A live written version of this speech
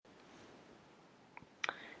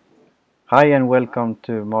Hi and welcome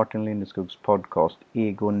to Martin Lindeskog's podcast,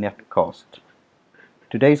 Ego Netcast.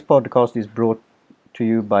 Today's podcast is brought to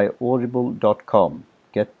you by Audible.com.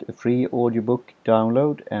 Get a free audiobook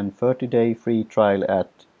download and 30-day free trial at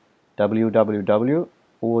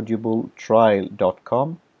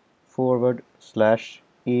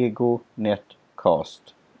www.audibletrial.com/Ego Netcast.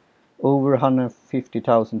 Over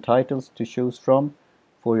 150,000 titles to choose from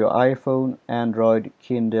for your iPhone, Android,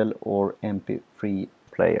 Kindle or MP3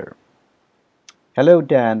 player. Hello,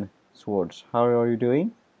 Dan Swords. How are you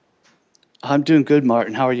doing? I'm doing good,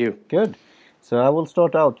 Martin. How are you? Good. So I will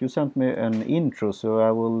start out. You sent me an intro, so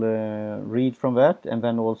I will read from that and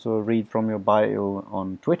then also read from your bio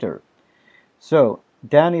on Twitter. So,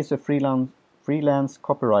 Dan is a freelance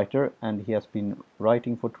copywriter and he has been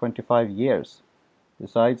writing for 25 years.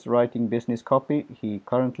 Besides writing business copy, he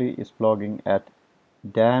currently is blogging at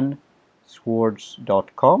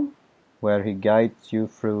danswords.com, where he guides you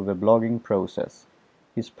through the blogging process.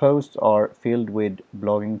 His posts are filled with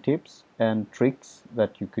blogging tips and tricks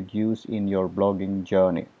that you could use in your blogging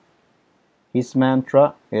journey. His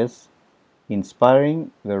mantra is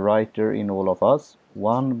inspiring the writer in all of us,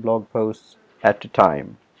 one blog post at a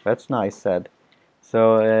time. That's nice said.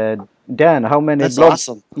 So, Dan, That's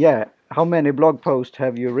awesome. how many blog posts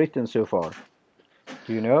have you written so far?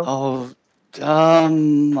 Do you know? Oh,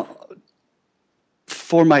 um,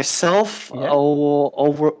 for myself, Yeah,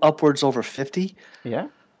 over upwards over 50. yeah,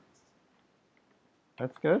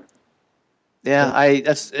 that's good. Yeah,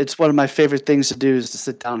 So, it's one of my favorite things to do is to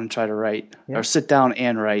sit down and try to write, yeah, or sit down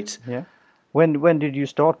and write. yeah. When did you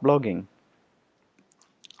start blogging?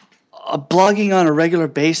 Blogging on a regular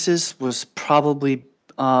basis was probably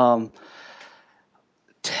um,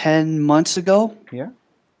 10 months ago. Yeah,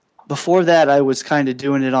 Before that, I was kind of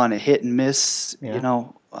doing it on a hit and miss, yeah,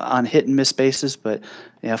 on hit and miss basis, but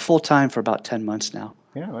yeah, full time for about 10 months now.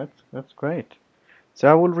 yeah. That's great. So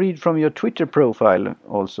I will read from your Twitter profile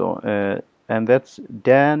also, and that's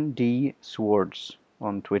Dan D Swords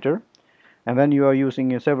on Twitter. And then you are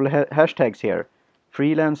using several hashtags here: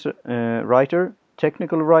 freelance writer,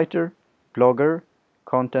 technical writer, blogger,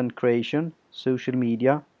 content creation, social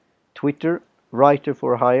media, Twitter, writer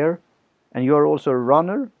for hire, and you are also a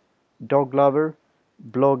runner, dog lover,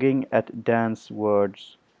 blogging at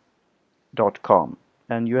dancewords.com.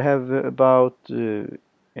 And you have about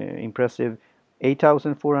impressive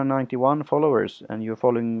 8,491 followers, and you're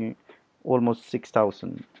following almost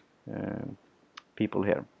 6,000 uh, people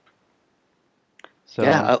here. So,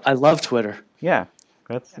 Yeah, I love Twitter. yeah,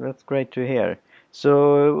 that's great to hear.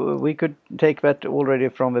 So we could take that already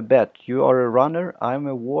from the bet. You are a runner, I'm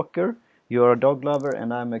a walker, you are a dog lover,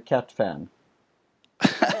 and I'm a cat fan.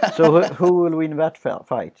 So who will win that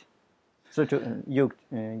fight? So to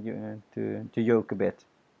joke a bit,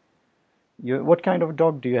 what kind of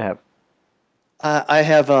dog do you have? I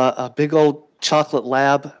have a big old chocolate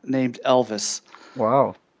lab named Elvis.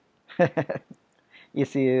 Wow,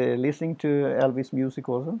 is he listening to Elvis music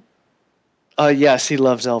also? Yes, he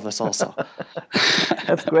loves Elvis also.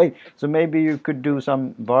 That's great. So maybe you could do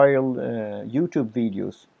some viral YouTube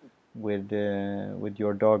videos with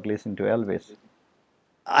your dog listening to Elvis.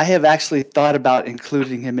 I have actually thought about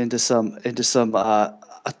including him into some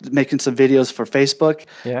making some videos for Facebook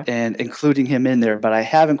Yeah. and including him in there, but I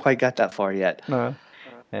haven't quite got that far yet. No.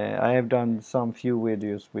 I have done some few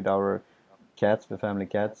videos with our cats, the family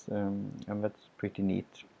cats, and that's pretty neat.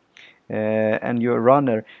 And you're a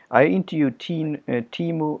runner. I interviewed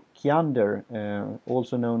Timo Kiander,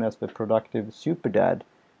 also known as the Productive Super Dad,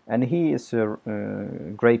 and he is a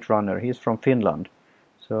great runner. He's from Finland,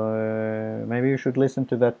 so maybe you should listen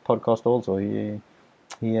to that podcast also. He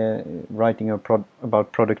writing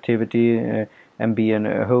about productivity and being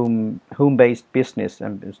a home-based business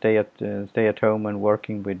and stay at home and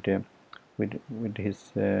working with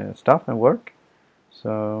his stuff and work.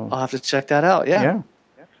 So I'll have to check that out. Yeah. yeah,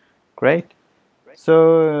 great.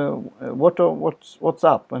 So, what's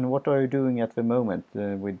up, and what are you doing at the moment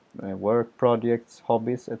with work projects,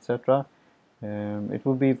 hobbies, etc.? It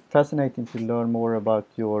would be fascinating to learn more about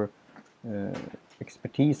your uh,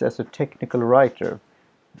 expertise as a technical writer.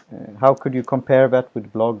 How could you compare that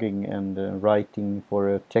with blogging and writing for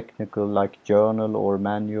a technical like journal or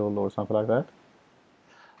manual or something like that?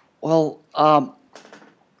 Well,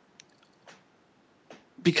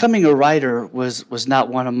 becoming a writer was not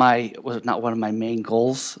one of my main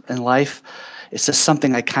goals in life. It's just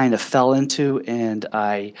something I kind of fell into, and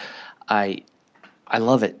I I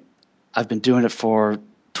love it. I've been doing it for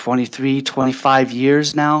 23, 25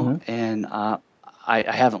 years now, Hmm. and I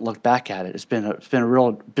haven't looked back at it. It's been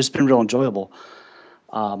real enjoyable.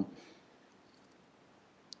 Um,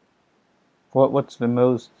 What's the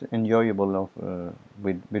most enjoyable of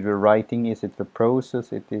with the writing? Is it the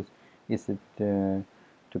process? Is it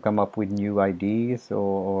to come up with new ideas,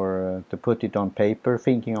 or to put it on paper,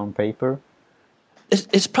 thinking on paper?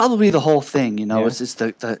 It's probably the whole thing, you know. Yeah, It's just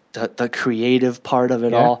the creative part of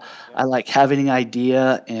it yeah, all. I like having an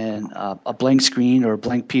idea and a blank screen or a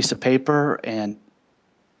blank piece of paper, and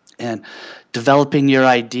developing your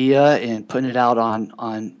idea and putting it out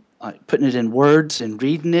on putting it in words and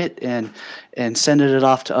reading it and sending it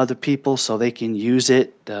off to other people so they can use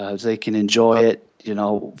it, they can enjoy it, you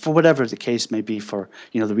know, for whatever the case may be, for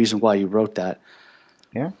the reason why you wrote that.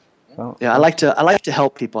 yeah. So Yeah, that's I like to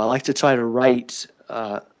help people. I like to try to write.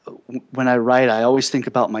 When I write, I always think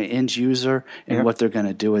about my end user and yeah. what they're going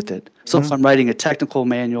to do with it. So if Mm, I'm writing a technical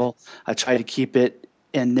manual, I try to keep it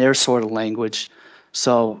in their sort of language,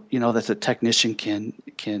 so that the technician can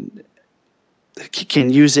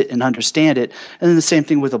use it and understand it. And then the same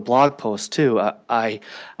thing with a blog post too. I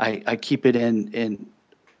keep it in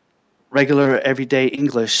regular everyday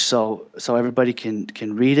English, so everybody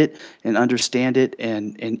can read it and understand it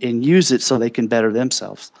and use it so they can better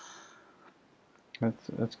themselves.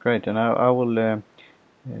 that's great, and I will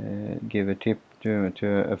give a tip to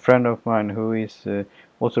a friend of mine who is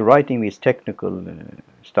also writing this technical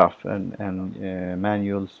stuff and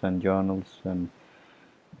manuals and journals and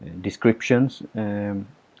descriptions, and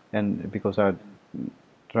because I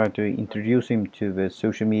try to introduce him to the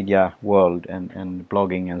social media world and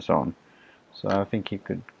blogging and so on. So I think he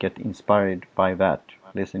could get inspired by that,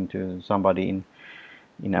 listening to somebody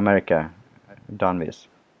in America done this.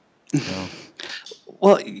 So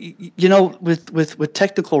Well, with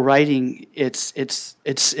technical writing, it's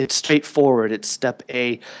straightforward. It's step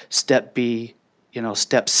A, step B,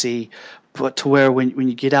 step C. But to where when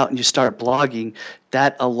you get out and you start blogging,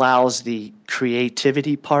 that allows the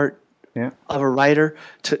creativity part yeah, of a writer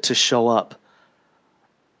to show up.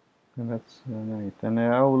 and that's nice. And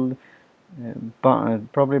I will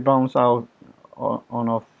probably bounce out on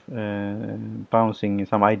off bouncing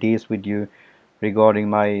some ideas with you regarding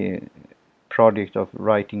my project of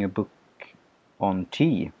writing a book on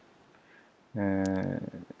tea. Uh,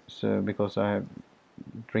 so because I have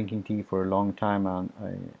drinking tea for a long time and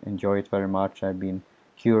I enjoy it very much. I've been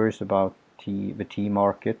curious about the tea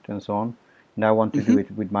market and so on. And I want to do Hmm.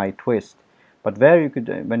 it with my twist. But there you could,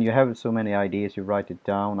 when you have so many ideas, you write it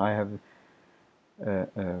down. I have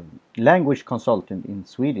a language consultant in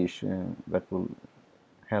Swedish that will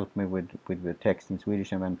help me with the text in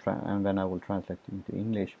Swedish, and then I will translate it into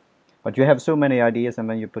English. But you have so many ideas, and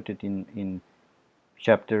then you put it in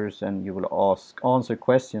chapters, and you will answer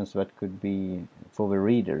questions that could be for the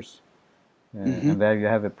readers. Hmm. And there you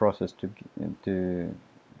have a process to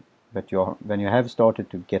that you when you have started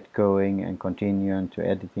to get going and continue and to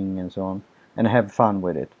editing and so on and have fun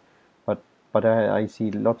with it. But I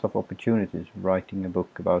see lots of opportunities writing a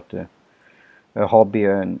book about a hobby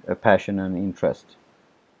and a passion and interest.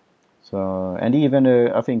 So and even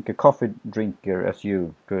I think a coffee drinker as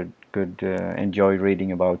you could enjoy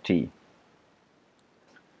reading about tea. So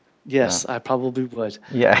Yes, I probably would.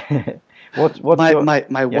 yeah, what's My your my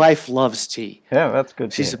my yeah wife loves tea. yeah that's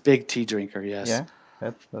good to She's a hear. big tea drinker. Yes.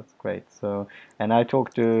 Yeah, that's great. So, and I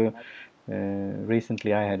talked to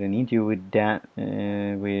recently. I had an interview with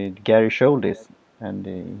Gary Shoulders, and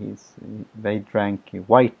they drank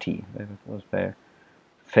white tea. That was their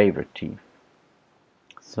favorite tea.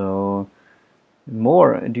 So,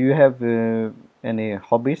 more. Do you have any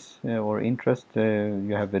hobbies or interest?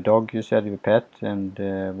 You have a dog, you said, your pet, and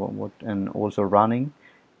and also running.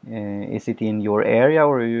 Is it in your area,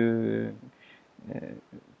 or you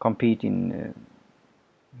compete in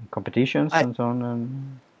competitions I and so on?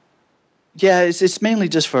 And Yeah, it's mainly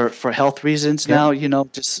just for health reasons yeah. now.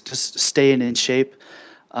 Just staying in shape.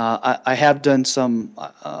 I have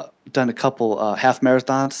done a couple half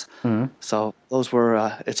marathons, Mhm. so those were.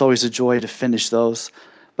 It's always a joy to finish those.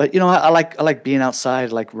 But I like being outside.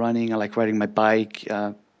 I like running. I like riding my bike.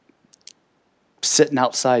 Sitting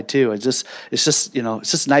outside too. It's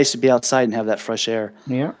just nice to be outside and have that fresh air.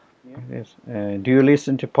 Yeah, it is. Do you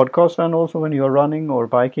listen to podcasts then also when you're running or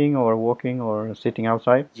biking or walking or sitting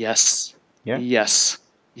outside? Yes, Yeah, yes,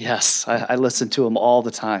 yes. I listen to them all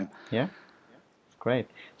the time. yeah, it's great.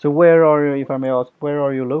 So where are you, if I may ask, where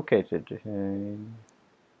are you located?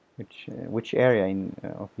 Which area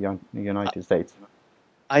of United States?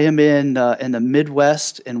 I am in the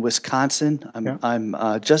Midwest in Wisconsin. Yeah. I'm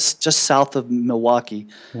just south of Milwaukee,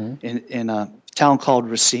 Hmm. in a town called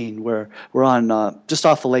Racine, where we're on just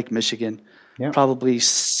off of Lake Michigan, Yeah. probably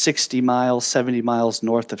 60 miles, 70 miles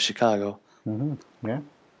north of Chicago. Hmm. Yeah.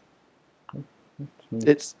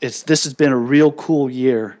 It's this has been a real cool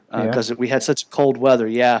year Yeah. because we had such cold weather.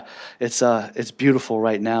 Yeah, it's beautiful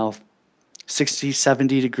right now. 60,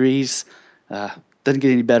 70 degrees. Uh, doesn't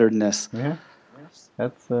get any better than this. Yeah.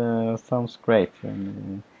 That sounds great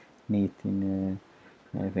and neat in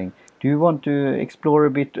anything. Do you want to explore a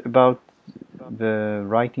bit about the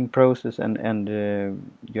writing process and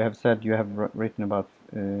you have said you have written about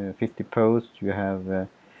 50 posts. You have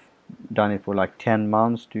done it for like 10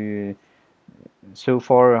 months. Do you, so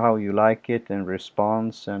far how you like it and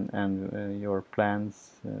response and your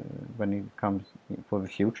plans when it comes for the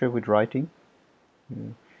future with writing?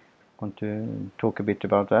 You want to talk a bit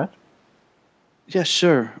about that? Yeah,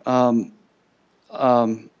 sure. Um,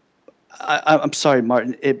 I'm sorry,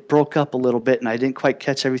 Martin. It broke up a little bit, and I didn't quite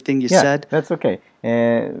catch everything you Yeah, said. that's okay.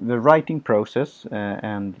 The writing process,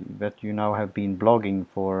 and that you now have been blogging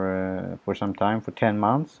for some time, for 10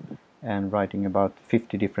 months, and writing about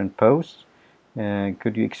 50 different posts.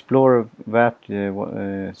 Could you explore that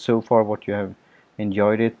so far, what you have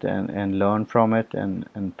enjoyed it and learned from it,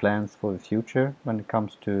 and plans for the future when it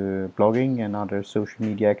comes to blogging and other social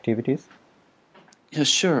media activities? Yeah,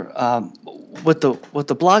 sure. With the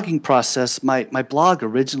blogging process, my blog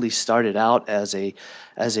originally started out as a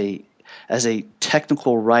as a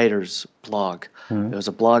technical writer's blog. Mm. It was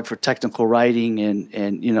a blog for technical writing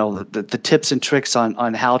and you know the tips and tricks on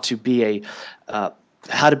uh, how to be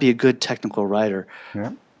a good technical writer.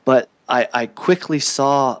 Yeah. But I quickly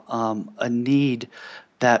saw a need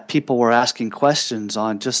that people were asking questions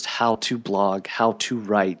on just how to blog, how to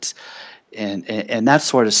write, and that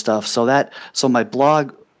sort of stuff. So my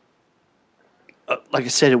blog, like I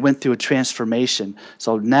said, it went through a transformation.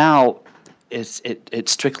 So now it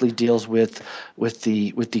strictly deals with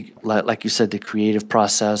the like you said, the creative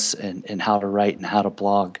process and how to write and how to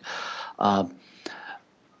blog. Um,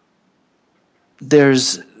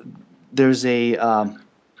 there's there's a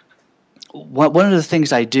one of the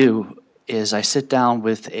things I do is I sit down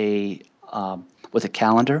with a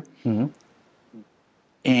calendar Mm.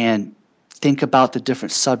 and think about the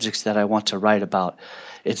different subjects that I want to write about.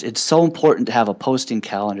 It's so important to have a posting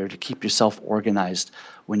calendar to keep yourself organized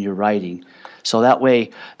when you're writing. So that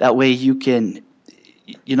way you can,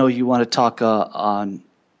 you know, you want to talk on,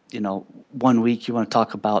 you know, one week you want to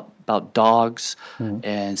talk about dogs, Mm.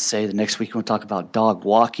 and say the next week you want to talk about dog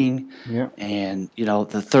walking, Yeah. and you know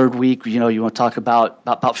the third week you know you want to talk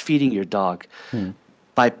about feeding your dog. Mm.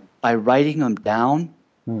 By writing them down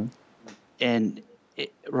Mm. and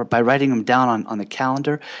or by writing them down on the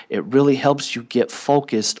calendar, it really helps you get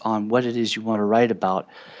focused on what it is you want to write about.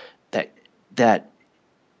 That that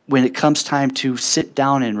when it comes time to sit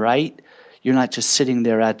down and write, you're not just sitting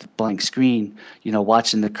there at the blank screen, you know,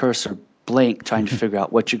 watching the cursor blink, trying to figure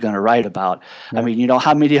out what you're going to write about. I Yeah. mean, you know,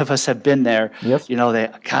 how many of us have been there? Yes. You know,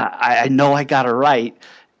 God, I know I got to write,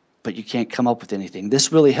 but you can't come up with anything.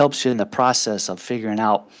 This really helps you in the process of figuring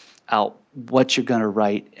out what you're going to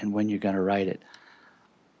write and when you're going to write it.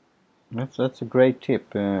 That's a great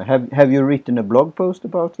tip. Have you written a blog post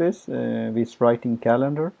about this writing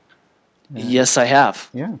calendar? Uh, Yes, I have.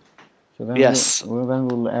 yeah. So then Yes.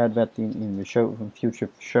 we'll add that in the show future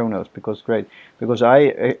show notes because great because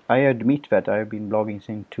I admit that I've been blogging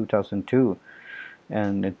since 2002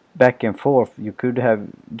 and back and forth you could have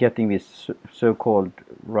getting this so-called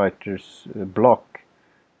writer's block,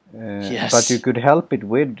 but you Yes. could help it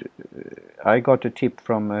with. I got a tip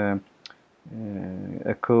from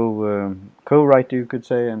a co-writer, you could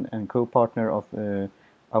say, and co-partner of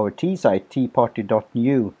our tea site,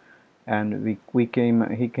 teaparty.new, and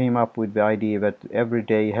he came up with the idea that every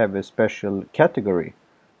day have a special category.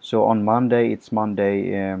 So on Monday it's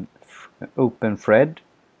Monday open thread.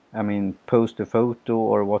 I mean, post a photo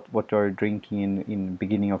or what are you drinking in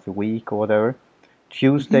beginning of the week or whatever. Hmm.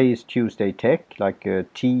 Tuesday is Tuesday tech, like a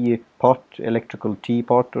teapot, electrical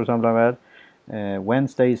teapot or something like that.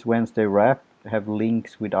 Wednesday is Wednesday Wrap, have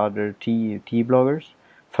links with other tea bloggers.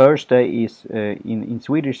 Thursday is in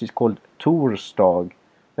Swedish is called Torsdag.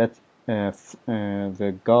 That's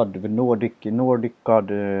the god, the Nordic god,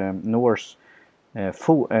 Norse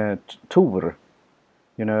Tor,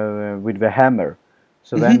 with the hammer.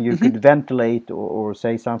 So Hmm. then you Hmm. could ventilate or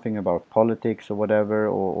say something about politics or whatever,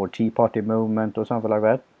 or Tea Party movement or something like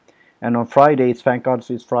that. And on Friday, it's thank God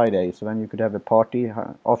it's Friday, so then you could have a party,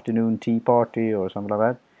 afternoon tea party or something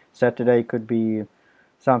like that. Saturday could be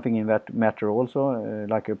something in that matter also,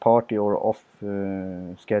 like a party or off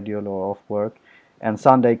schedule or off work. And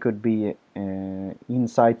Sunday could be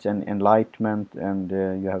insights and enlightenment, and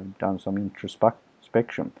you have done some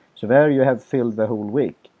introspection. So there you have filled the whole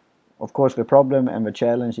week. Of course, the problem and the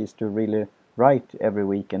challenge is to really write every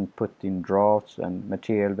week and put in drafts and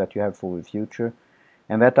material that you have for the future.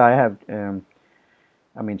 and that I have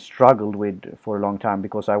struggled with for a long time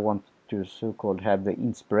because I want to so-called have the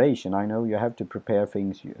inspiration. I know you have to prepare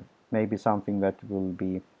things, maybe something that will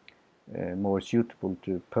be more suitable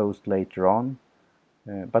to post later on.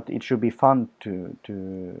 But it should be fun to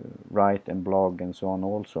write and blog and so on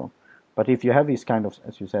also. But if you have this kind of,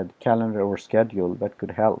 as you said, calendar or schedule, that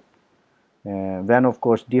could help. Then, of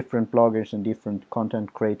course, different bloggers and different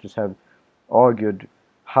content creators have argued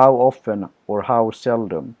how often or how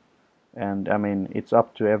seldom. And it's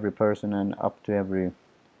up to every person and up to every,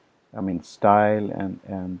 style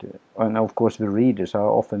and of course the readers, how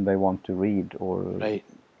often they want to read. Or Right.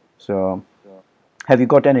 so. Have you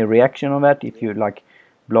got any reaction on that? If you like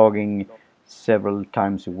blogging several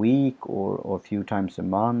times a week or a few times a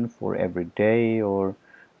month or every day or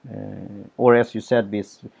as you said, this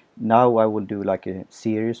now I will do like a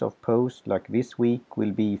series of posts. Like this week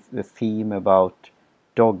will be the theme about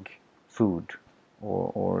dog food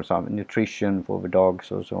or some nutrition for the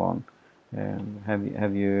dogs or so on.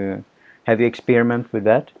 Have you experiment with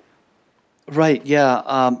that? Right. Yeah.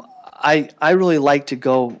 I really like to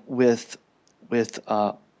go with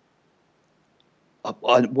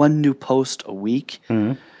one new post a week.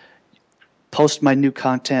 Mm. Post my new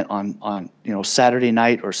content on Saturday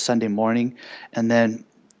night or Sunday morning, and then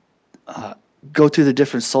go through the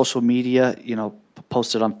different social media.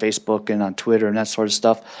 Post it on Facebook and on Twitter and that sort of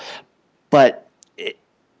stuff. But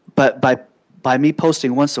but by me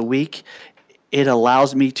posting once a week, it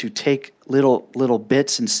allows me to take little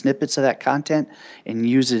bits and snippets of that content and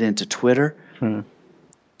use it into Twitter Mm.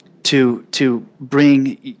 to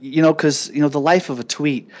bring, because the life of a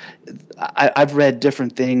tweet. I've read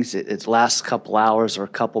different things. It lasts a couple hours or a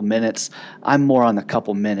couple minutes. I'm more on the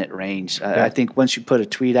couple minute range. I Yeah. think once you put a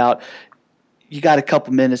tweet out, you got a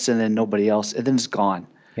couple minutes and then nobody else, and then it's gone.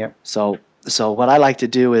 Yeah. So what I like to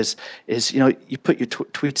do is you put your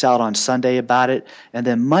tweets out on Sunday about it, and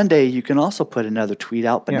then Monday you can also put another tweet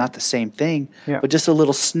out, but Yeah. not the same thing, Yeah. but just a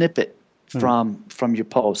little snippet Mm. from your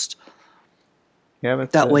post. Yeah,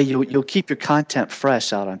 that's That way you'll keep your content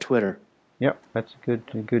fresh out on Twitter. yeah, that's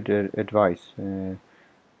good advice.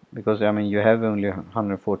 Because you have only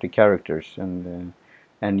 140 characters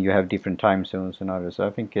and you have different time zones and others. So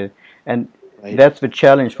I think and Right. that's the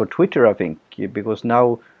challenge for Twitter, I think, because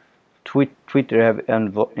now Twitter have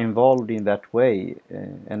involved in that way,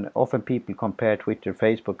 and often people compare Twitter,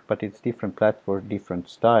 Facebook, but it's different platform, different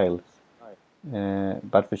styles.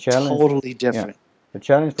 But the challenge, Totally yeah, different. the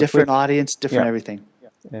challenge for Different Twitter, audience, yeah, different everything.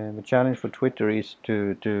 the challenge for Twitter is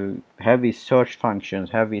to have these search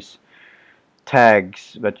functions, have these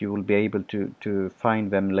tags that you will be able to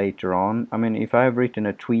find them later on. If I have written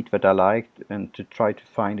a tweet that I liked and to try to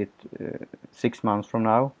find it 6 months from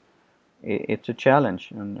now, it's a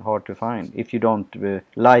challenge and hard to find. If you don't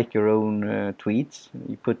like your own tweets,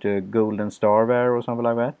 you put a golden star there or something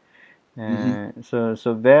like that. Hmm.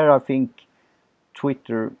 So there I think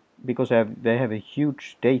Twitter, because they have a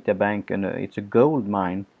huge data bank and it's a gold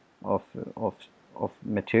mine of of of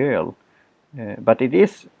material. But it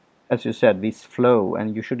is, as you said, this flow,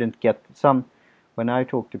 and you shouldn't get some. When I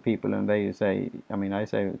talk to people and they say, I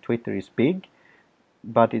say Twitter is big,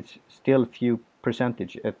 but it's still few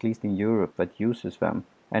percentage, at least in Europe, that uses them,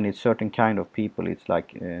 and it's certain kind of people. It's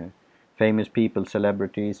like famous people,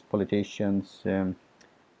 celebrities, politicians,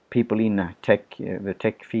 people in tech, the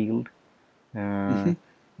tech field. Uh, Hmm.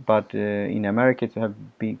 but in America, it have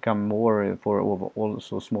become more for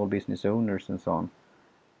also small business owners and so on.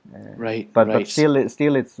 Right, But right. still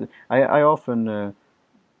it's I often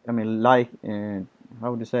like how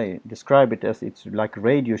would you say describe it as it's like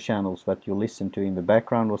radio channels that you listen to in the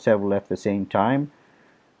background or several at the same time,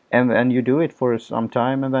 and you do it for some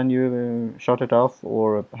time and then you shut it off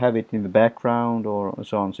or have it in the background or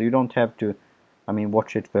so on, so you don't have to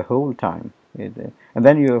watch it the whole time. And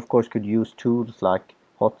then you of course could use tools like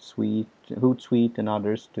Hootsuite and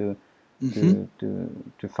others to Hmm. to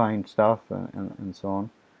to find stuff and so on.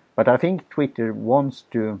 But I think Twitter wants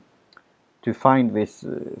to find this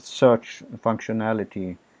search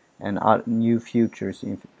functionality and new features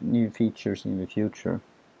in the future,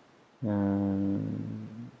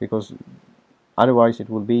 because otherwise it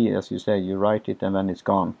will be, as you say, you write it and then it's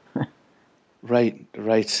gone. Right,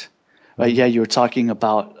 right. Right. Mm. Yeah, you were talking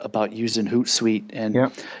about using Hootsuite, and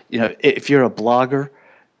Yeah. if you're a blogger,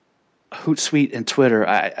 Hootsuite and Twitter,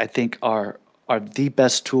 I think are the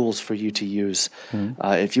best tools for you to use. Mm.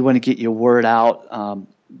 If you want to get your word out,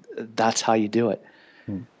 that's how you do it.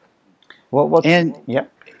 Mm. What's And yeah,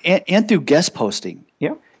 and through guest posting.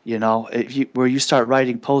 yeah, You know, where you start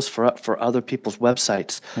writing posts for other people's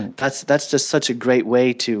websites. Mm. That's just such a great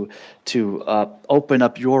way to open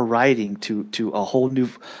up your writing to a whole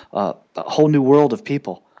new world of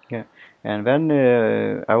people. Yeah, and then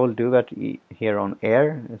I will do that here on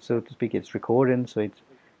air, so to speak. It's recorded, so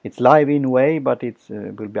it's live in a way, but it's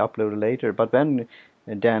will be uploaded later. But then,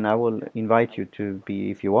 Dan, I will invite you to be,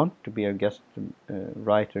 if you want, to be a guest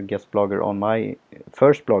writer, guest blogger on my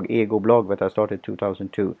first blog, Ego Blog, that I started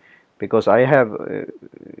 2002, because I have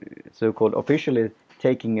so-called officially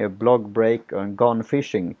taking a blog break and gone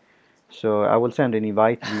fishing. So I will send an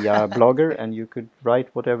invite via Blogger, and you could write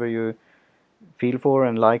whatever you feel for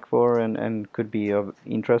and like for and could be of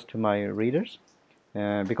interest to my readers,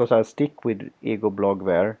 because I stick with Ego Blog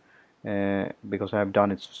there, because I have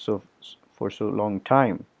done it for so long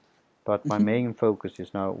time. But my Mhm. main focus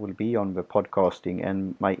is now will be on the podcasting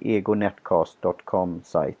and my egonetcast.com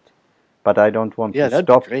site. But I don't want Yeah, to that'd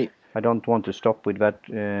be stop. great. I don't want to stop with that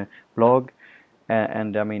blog,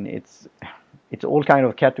 and I mean it's all kind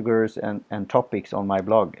of categories and topics on my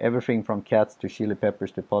blog. Everything from cats to chili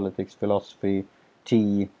peppers to politics, philosophy,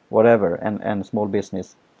 tea, whatever, and small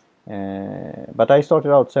business. But I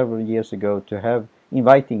started out several years ago to have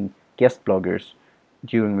inviting guest bloggers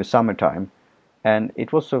during the summertime, and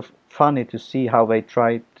it was so funny to see how they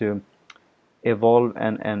tried to evolve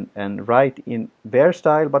and write in their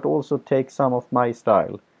style, but also take some of my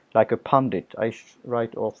style. Like a pundit, I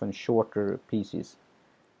write often shorter pieces,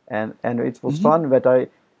 and it was Hmm. fun that I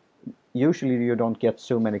usually you don't get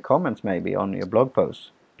so many comments maybe on your blog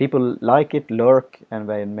posts. People like it, lurk, and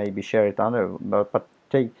they maybe share it under. But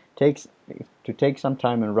takes to take some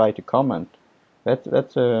time and write a comment.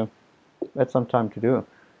 That's some time to do.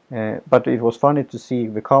 But it was funny to see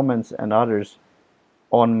the comments and others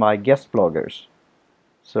on my guest bloggers.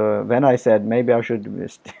 So then I said maybe I should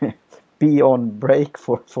be on break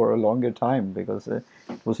for a longer time, because it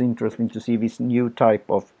was interesting to see this new type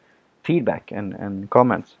of feedback and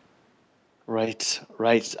comments. Right,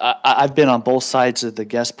 right. I've been on both sides of the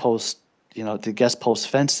guest post, the guest post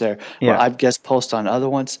fence there, where Yeah, I've guest post on other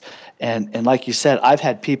ones, and like you said, I've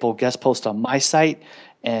had people guest post on my site,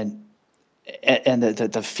 and and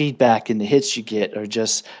the feedback and the hits you get are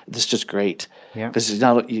just great, yeah, because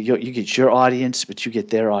now you get your audience, but you get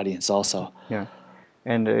their audience also. yeah.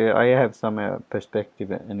 And I have some perspective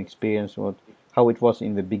and experience what how it was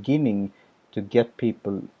in the beginning to get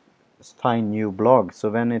people find new blogs. So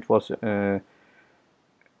then it was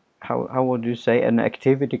how would you say, an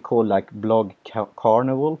activity called like blog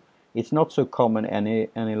carnival. It's not so common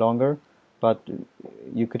any longer, but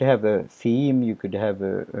you could have a theme, you could have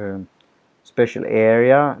a special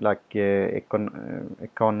area like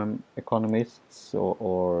economists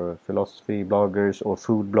or philosophy bloggers or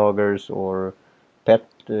food bloggers or pet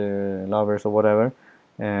lovers or whatever,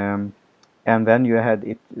 um, and then you had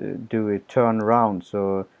it do a turnaround.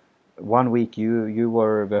 So one week you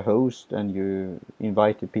were the host and you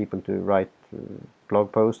invited people to write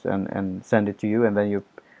blog posts and send it to you, and then you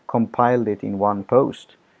compiled it in one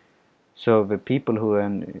post. So the people who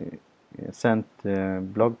sent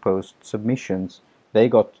blog post submissions, they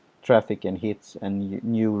got traffic and hits and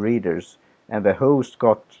new readers, and the host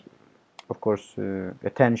got, of course,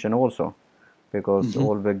 attention also, because Hmm.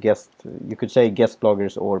 all the you could say guest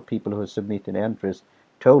bloggers or people who submitted entries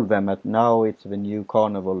told them that now it's the new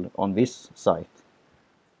carnival on this site.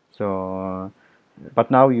 So,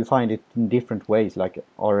 but now you find it in different ways, like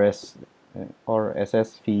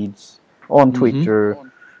RSS feeds on Hmm. Twitter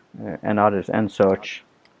and others, and search.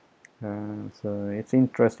 So it's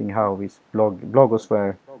interesting how this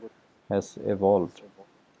blogosphere has evolved.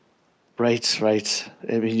 Right, right.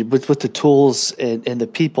 I mean, with the tools and the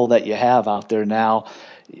people that you have out there now,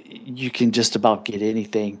 you can just about get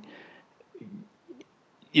anything.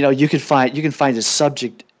 You can find a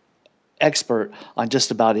subject expert on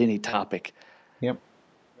just about any topic. Yep.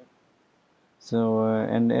 So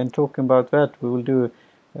and talking about that, we will do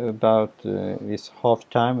about this half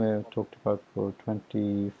time. We talked about for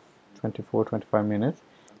 20, 24, 25 minutes,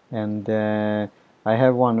 and I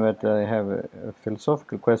have one that I have a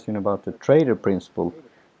philosophical question about the trader principle.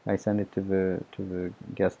 I sent it to the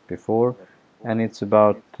guest before, and it's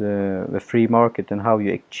about the free market and how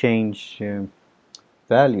you exchange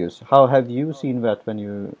values. How have you seen that when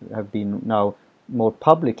you have been now more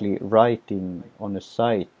publicly writing on a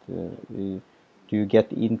site? Do you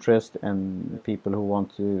get interest and people who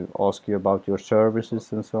want to ask you about your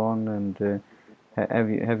services and so on? And have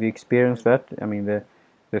you experienced that? I mean,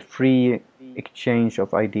 the free exchange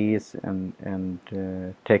of ideas and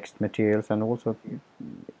text materials, and also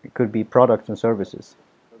it could be products and services.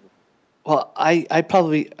 Well,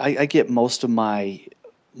 I get most of my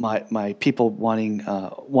my people wanting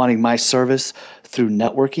my service through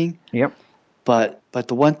networking. Yep. But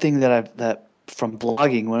the one thing that from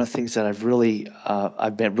blogging, one of the things that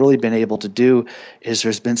I've been really been able to do is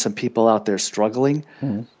there's been some people out there struggling,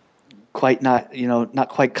 Mhm. quite not not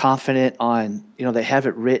quite confident on they have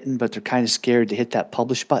it written, but they're kind of scared to hit that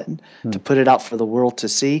publish button to Mm. put it out for the world to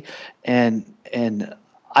see, and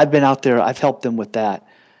I've been out there. I've helped them with that,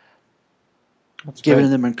 That's great.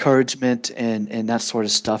 giving them encouragement and that sort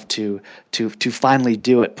of stuff to finally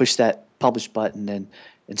do it, push that publish button and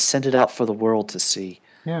send it out for the world to see.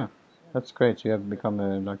 Yeah, that's great. So you have become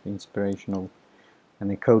a like inspirational and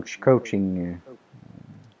a coaching in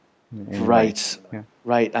a way. Right, Yeah.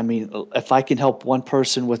 right. I mean, if I can help one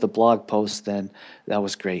person with a blog post, then that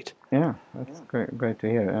was great. Yeah, that's great to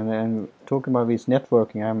hear. And talking about this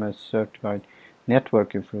networking, I'm a certified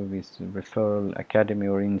networker through this referral academy,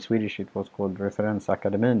 or in Swedish it was called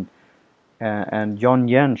Referensakademin. And John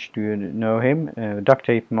Jentsch, do you know him? Duct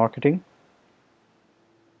tape marketing.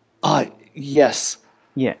 Ah, yes,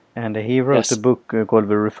 Yeah, and he wrote a yes, book called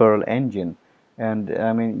The Referral Engine. And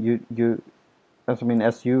I mean,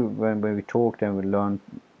 as you when we talked and we learned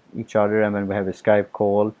each other, and when we have a Skype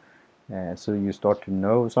call, so you start to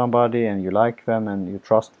know somebody and you like them and you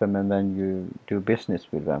trust them, and then you do business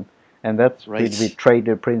with them. And that's with right,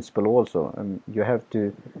 trader principle also. You have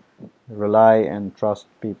to rely and trust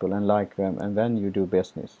people and like them, and then you do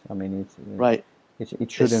business. I mean, right. it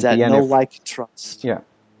It's shouldn't that be any. no like and trust. Yeah.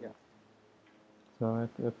 So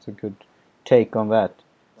that's a good take on that.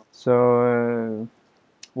 So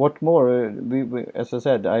what more? As I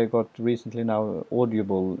said, I got recently now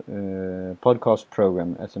Audible podcast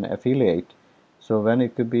program as an affiliate. So then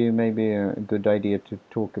it could be maybe a good idea to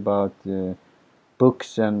talk about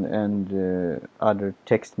books and other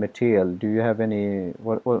text material. Do you have any?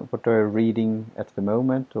 What are you reading at the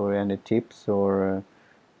moment, or any tips or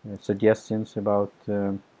suggestions about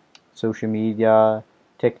social media,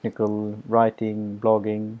 technical writing,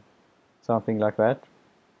 blogging, something like that?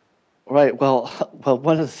 Right. Well, well,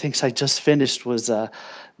 one of the things I just finished was the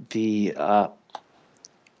the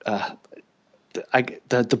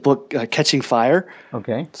book Catching Fire.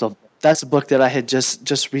 Okay. So that's a book that I had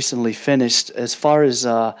just recently finished. As far as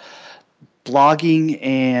blogging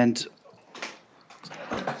and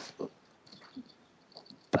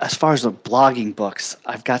as far as the blogging books,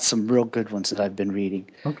 I've got some real good ones that I've been reading.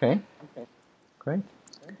 Okay. Great.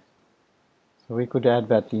 So we could add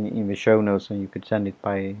that in the show notes, and you could send it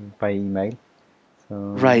by email. So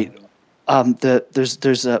Right.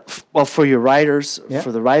 There's a well for your writers, yeah,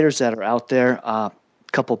 for the writers that are out there, a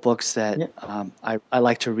couple books that yeah. I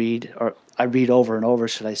like to read, or I read over and over,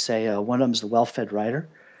 should I say. One of them is The Well-Fed Writer.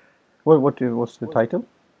 What's the title?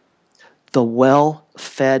 The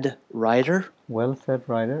Well-Fed Writer. Well-fed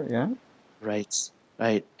rider. Yeah. Right.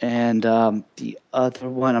 Right. And the other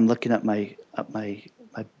one, I'm looking at my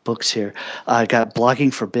books here. I got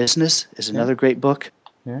Blogging for Business is Yeah. another great book.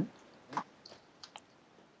 Yeah.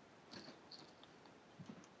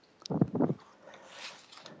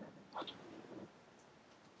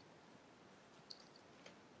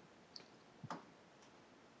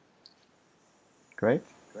 Great.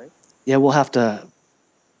 Yeah, I'll have to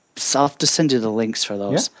send you the links for Yeah.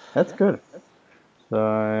 those. That's good.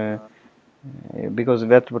 So because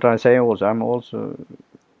that's what I say also. I'm also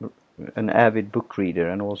an avid book reader,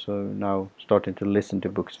 and also now starting to listen to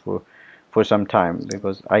books for some time,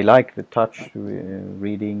 because I like the touch,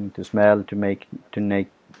 reading, to smell, to make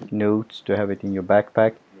notes, to have it in your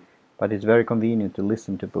backpack. But it's very convenient to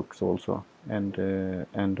listen to books also, and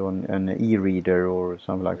on an e-reader or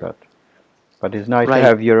something like that. But it's nice to Right.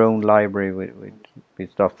 have your own library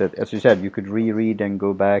with stuff that, as you said, you could reread and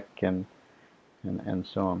go back and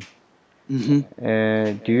so on. Hmm.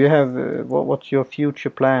 Do you have what's your future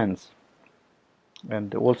plans?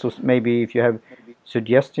 And also maybe if you have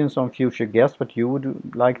suggestions on future guests what you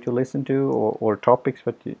would like to listen to, or topics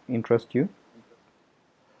that interest you.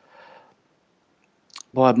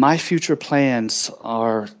 Well, my future plans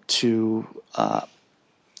are to. I'm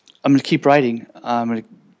going to keep writing. I'm going to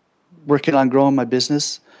working on growing my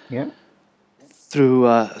business Yeah. through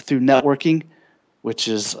networking, which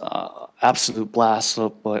is absolute blast. So,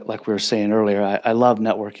 but like we were saying earlier, I love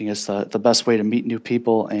networking. It's the best way to meet new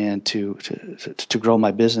people and to grow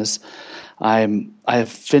my business. I have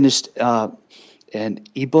finished an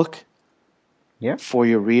ebook Yeah. for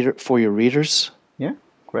your readers. Yeah.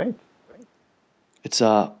 Great. It's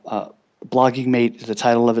blogging made. The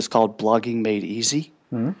title of it's called Blogging Made Easy,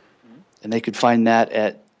 Hmm. and they could find that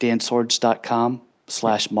at danswords.com Yeah.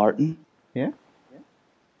 /Martin. Yeah.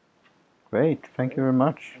 Great. Thank you very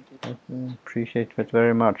much. I appreciate that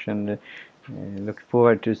very much, and look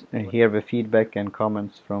forward to hear the feedback and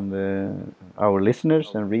comments from our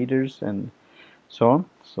listeners and readers and so on.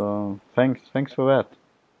 So thanks for that.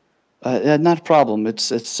 Yeah, not a problem.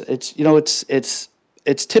 It's it's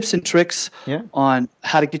tips and tricks Yeah, on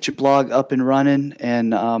how to get your blog up and running,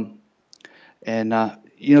 and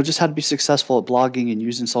just how to be successful at blogging and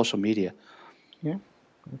using social media. yeah.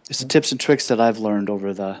 It's the tips and tricks that I've learned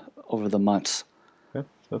over the months.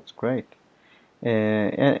 That's great.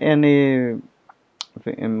 Any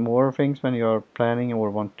more things when you're planning or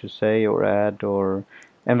want to say or add or,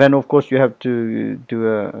 and then of course you have to do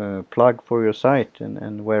a plug for your site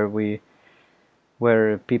and where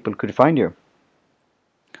people could find you.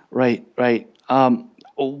 Right, right.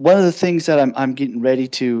 One of the things that I'm getting ready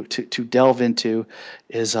to delve into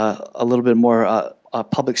is a little bit more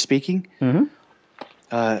public speaking. Mm-hmm.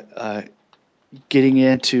 Uh, uh, Getting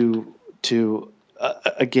into to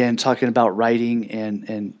again talking about writing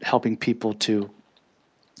and helping people to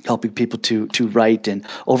write and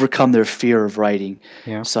overcome their fear of writing,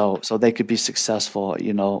 Yeah. so they could be successful.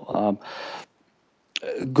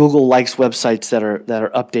 Google likes websites that are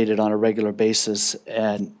updated on a regular basis,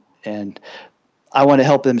 and I want to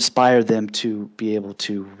help inspire them to be able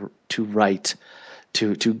to write,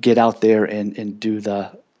 to get out there and do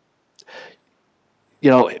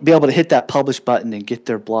be able to hit that publish button and get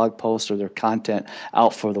their blog post or their content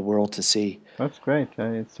out for the world to see. That's great.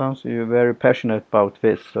 It sounds you're very passionate about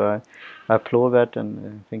this, so I applaud that,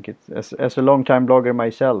 and I think it's as a long-time blogger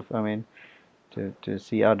myself. I mean, to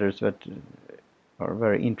see others that are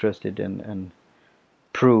very interested in and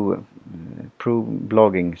pro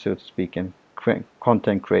blogging, so to speak, and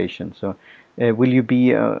content creation. So, will you be?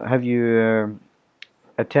 Have you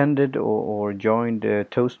attended or joined the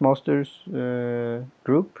Toastmasters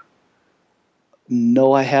group?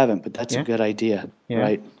 No, I haven't, but that's a Yeah, good idea, yeah.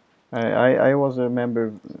 right? I was a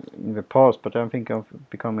member in the past, but I think of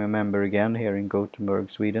becoming a member again here in Gothenburg,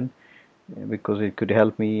 Sweden, because it could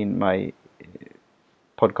help me in my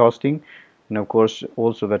podcasting, and of course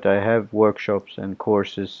also that I have workshops and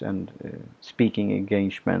courses and speaking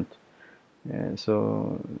engagement.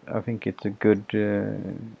 So I think it's a good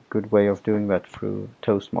way of doing that through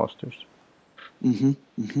Toastmasters. Hmm.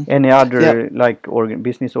 Hmm. Any Yeah, other like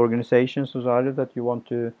business organizations or other that you want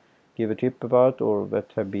to give a tip about or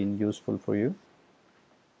that have been useful for you?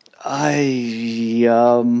 I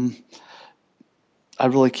um, I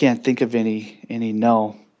really can't think of any.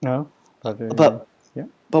 No, No, but but yeah,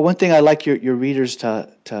 but one thing I like your readers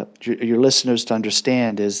your listeners to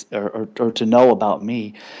understand is or to know about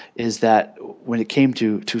me is that when it came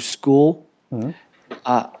to school, mm-hmm.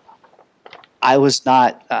 uh, I was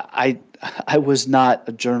not I was not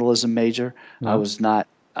a journalism major. I No, was not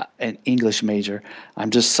an English major. I'm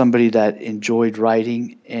just somebody that enjoyed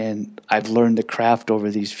writing, and I've learned the craft yeah, over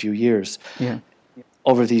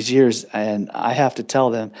these years, and I have to tell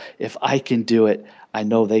them if I can do it, I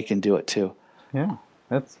know they can do it too. yeah.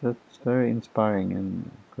 That's very inspiring and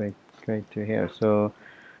great to hear. So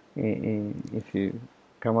if you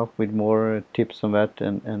come up with more tips on that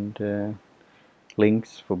and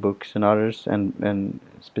links for books and others and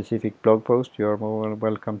specific blog posts, you are more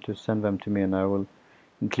welcome to send them to me, and I will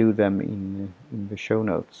include them in the show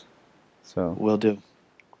notes. So Will do.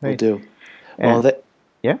 Will great. do. Well, And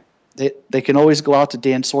yeah, they can always go out to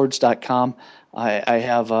danswords.com. I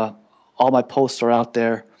have all my posts are out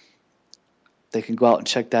there. They can go out and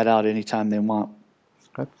check that out anytime they want.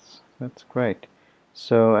 that's great.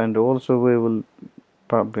 So and also we will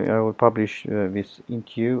I will publish this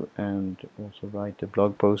interview and also write a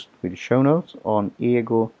blog post with show notes on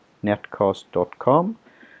egonetcast.com,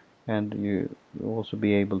 and you will also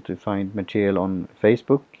be able to find material on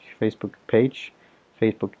Facebook page,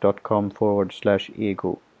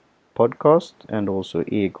 facebook.com/ego podcast, and also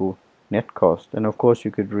ego netcast. And of course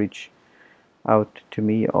you could reach out to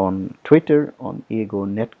me on Twitter on ego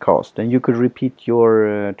netcast, and you could repeat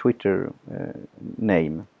your Twitter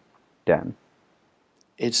name, Dan.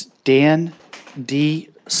 It's Dan D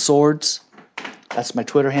Swords. That's my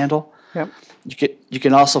Twitter handle. Yep. You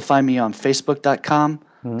can also find me on Facebook.com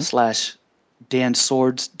Mhm. slash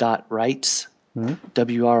danswords.writes, Mhm.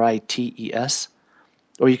 WRITES,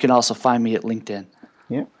 or you can also find me at LinkedIn.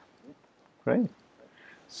 Yeah, great.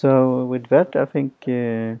 So with that, I think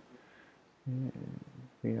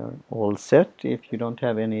we are all set. If you don't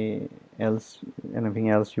have anything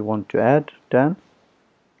else you want to add, Dan?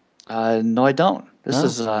 No, I don't.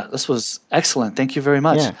 No? This was excellent. Thank you very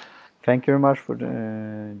much. Yeah. Thank you very much for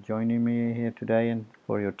joining me here today and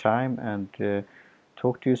for your time. And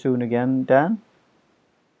talk to you soon again, Dan.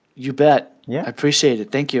 You bet. Yeah. I appreciate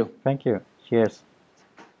it. Thank you. Thank you. Cheers.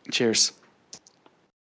 Cheers.